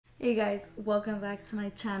Hey guys, welcome back to my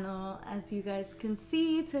channel. As you guys can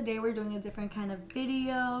see, today we're doing a different kind of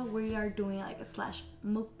video. We are doing like a slash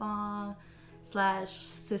mukbang slash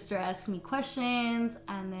sister ask me questions,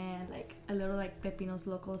 and then like a little like Pepinos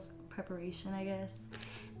Locos preparation, I guess.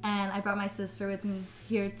 And I brought my sister with me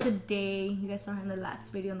here today. You guys saw her in the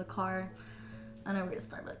last video in the car. And I went to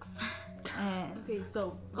Starbucks. And okay,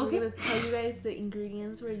 so we're gonna tell you guys the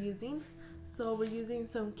ingredients we're using. So we're using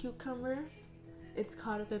some cucumber. It's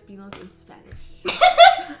called pepinos in Spanish.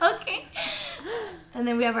 Okay. And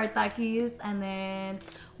then we have our takis, and then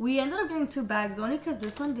we ended up getting 2 bags only because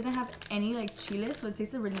this one didn't have any like chile, so it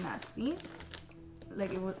tasted really nasty.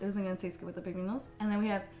 Like it wasn't gonna taste good with the pepinos. And then we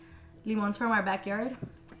have limons from our backyard.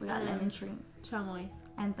 We got lemon tree, chamoy,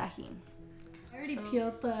 and tajin. I already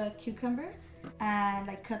peeled the cucumber and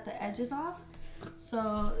like cut the edges off.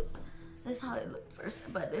 So this is how it looked first,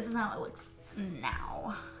 but this is how it looks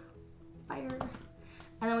now. Fire.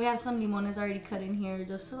 And then we have some limones already cut in here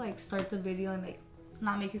just to like start the video and like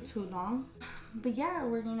not make it too long. But yeah,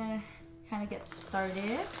 we're gonna kind of get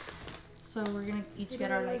started. So we're gonna each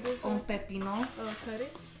get our like own pepino. Oh, cut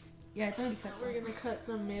it? Yeah, it's already cut. We're gonna cut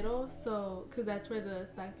the middle, so because that's where the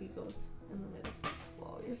taki goes, in the middle.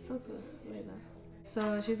 Whoa, you're so good. Look at that.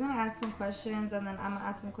 So she's gonna ask some questions, and then I'm gonna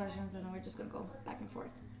ask some questions, and then we're just gonna go back and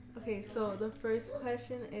forth. Okay, so the first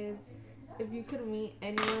question is, if you could meet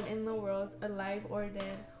anyone in the world, alive or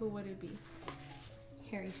dead, who would it be?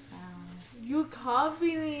 Harry Styles. You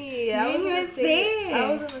copied me. You didn't even say it.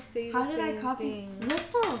 I was gonna say How the did I same copy? thing. What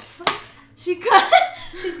the fuck? She's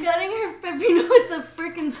cutting her pepino with a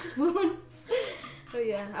freaking spoon. Oh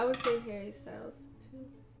yeah, I would say Harry Styles too.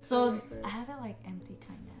 So I have it like empty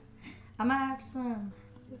kind of. I'm gonna add some.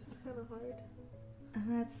 This is kind of hard. I'm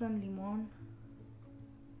gonna add some limon.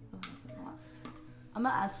 Oh, that's a lot. I'm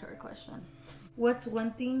gonna ask her a question. What's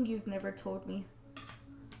one thing you've never told me?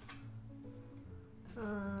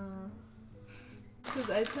 Cause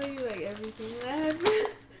I tell you like everything that happens.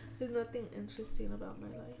 There's nothing interesting about my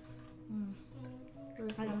life.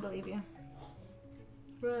 I don't believe you.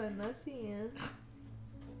 Bro, nothing.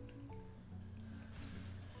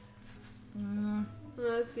 Nothing.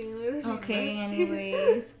 Literally Okay, nothing.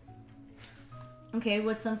 anyways. Okay,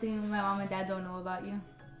 what's something my mom and dad don't know about you?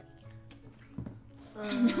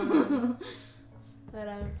 That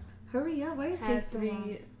I've Hurry up, why you had take so long?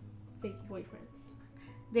 3 fake boyfriends.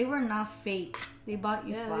 They were not fake. They bought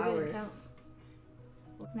you Yeah, flowers.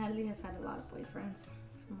 Natalie has had a lot of boyfriends,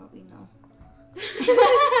 from what we know.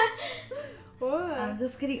 What? I'm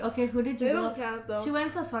just kidding. Okay, who did you They go? don't count though. She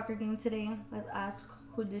went to a soccer game today. Let's ask,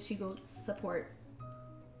 who did she go support?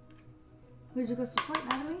 Who did you go support,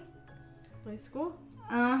 Natalie? My school?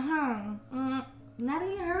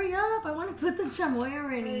 Natalie, hurry up. I want to put the chamoy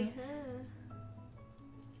already.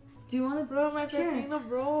 Do you want to? Bro, my pepino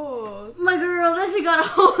broke. My girl, that she got a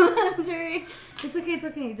hole under it. It's okay, it's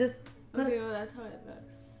okay. Just put Okay, it. well that's how it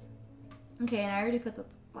looks. Okay, and I already put the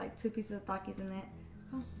like 2 pieces of takis in it.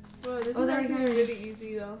 Bro, this is actually really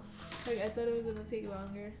easy though. Like I thought it was gonna take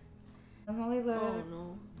longer. That's only the. Oh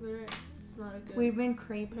no, it's not a good. We've been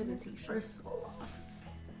craving this for so long.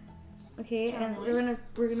 Okay, chamoy. And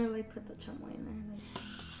we're gonna like put the chamoy in there. Like.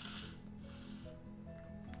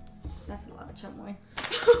 That's a lot of chamoy.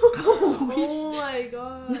 Oh my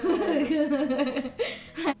god.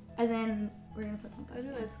 And then we're gonna put some. I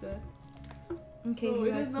think that's good. Okay, oh, you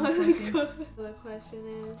it guys is not something. good. The question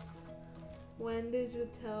is, when did you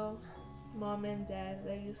tell mom and dad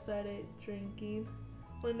that you started drinking?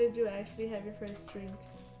 When did you actually have your first drink?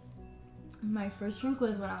 My first drink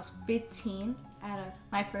was when I was 15 at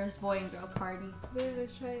my first boy and girl party. Baby,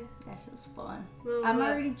 let's try it. That shit was fun. No, I'm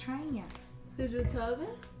already trying it. Did you tell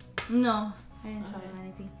them? No, I didn't tell them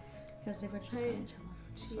anything because they were just going to trouble.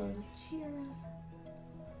 Cheers. So, cheers.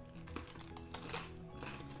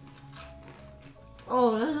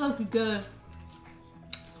 Oh, that's looking good.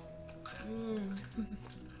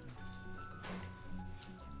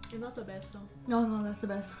 It's not the best though. No, that's the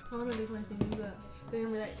best. I want to lick my fingers, but they're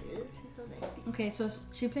gonna be like, ew, she's so nasty. Okay, so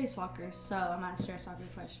she plays soccer, so I'm gonna ask her a soccer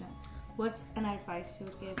question. What's an advice you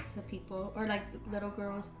would give to people, or like little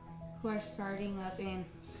girls who are starting up in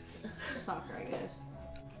soccer, I guess?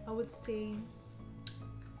 I would say,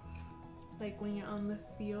 like when you're on the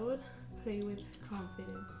field, play with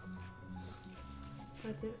confidence.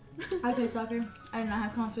 That's it. I played soccer. I did not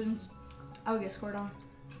have confidence. I would get scored on.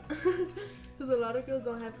 Because a lot of girls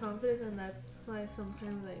don't have confidence, and that's why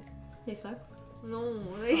sometimes like they suck. No,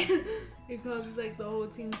 like it causes like the whole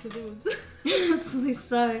team to lose. So they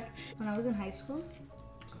suck. When I was in high school,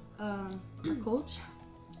 our coach,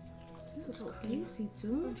 he was crazy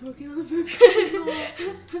too. I'm choking on the baby.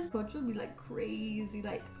 Coach would be like crazy,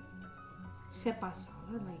 like se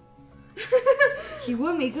pasaba, like. He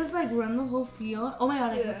would make us like run the whole field. Oh my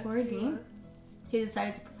god, like before a game, he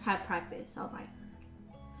decided to have practice. I was like,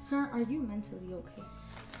 sir, are you mentally okay?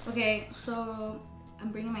 Okay, so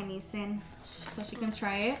I'm bringing my niece in so she can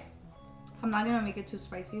try it. I'm not gonna make it too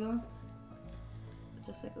spicy though.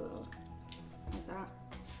 Just like a little, like that.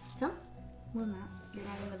 Come, more than that. You're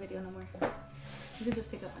not in the video no more. You can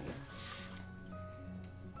just take a bite.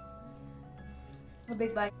 A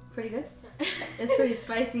big bite. Pretty good? It's pretty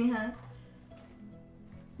spicy, huh?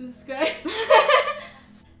 Describe.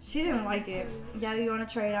 She didn't like it. Yeah, you want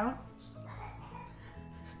to try it out?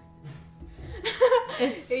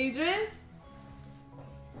 It's Adrian?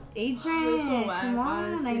 Adrian, so whack, come on.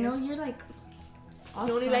 honestly. I know you're like awesome.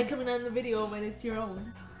 You only like coming on the video when it's your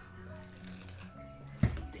own.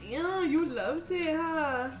 Damn, you loved it,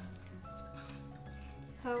 huh?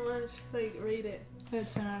 How much? Like, rate it? 10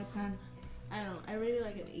 out of 10. I don't know. I rate it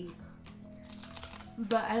like an 8.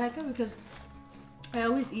 But I like it because I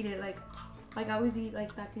always eat it like I always eat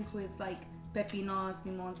like takis with like pepinos,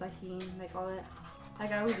 limon, tajin, like all that.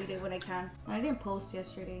 Like I always eat it when I can. And I didn't post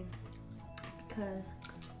yesterday because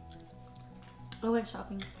I went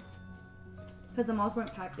shopping. Because the malls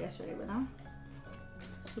weren't packed yesterday, but now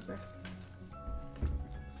super.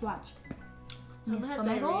 Watch. Mi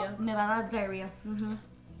estómago me va a dar diarrhea.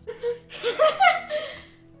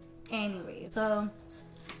 Anyway, so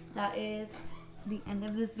that is the end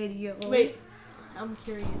of this video. Wait, I'm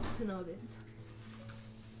curious to know this.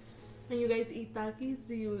 When you guys eat takis,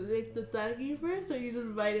 do you lick the taki first or you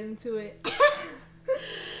just bite into it?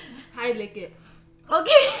 I lick it.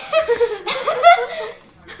 Okay.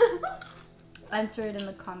 Answer it in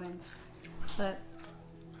the comments. But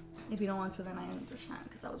if you don't want to, then I understand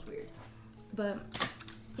because that was weird. But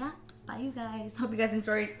yeah, bye you guys. Hope you guys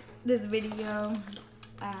enjoyed this video.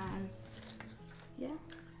 And yeah,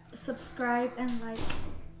 subscribe and like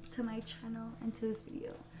to my channel and to this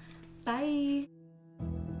video. Bye.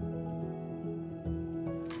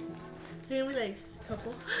 Can we like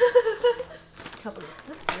couple? Couple of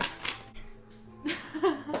sisters.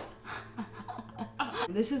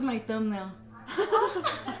 This is my thumbnail. Ew!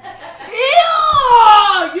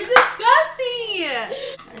 You're disgusting!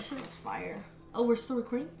 That shit is fire. Oh, we're still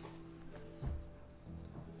recording?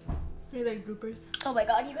 Maybe like bloopers. Oh my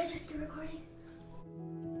god, you guys are still recording?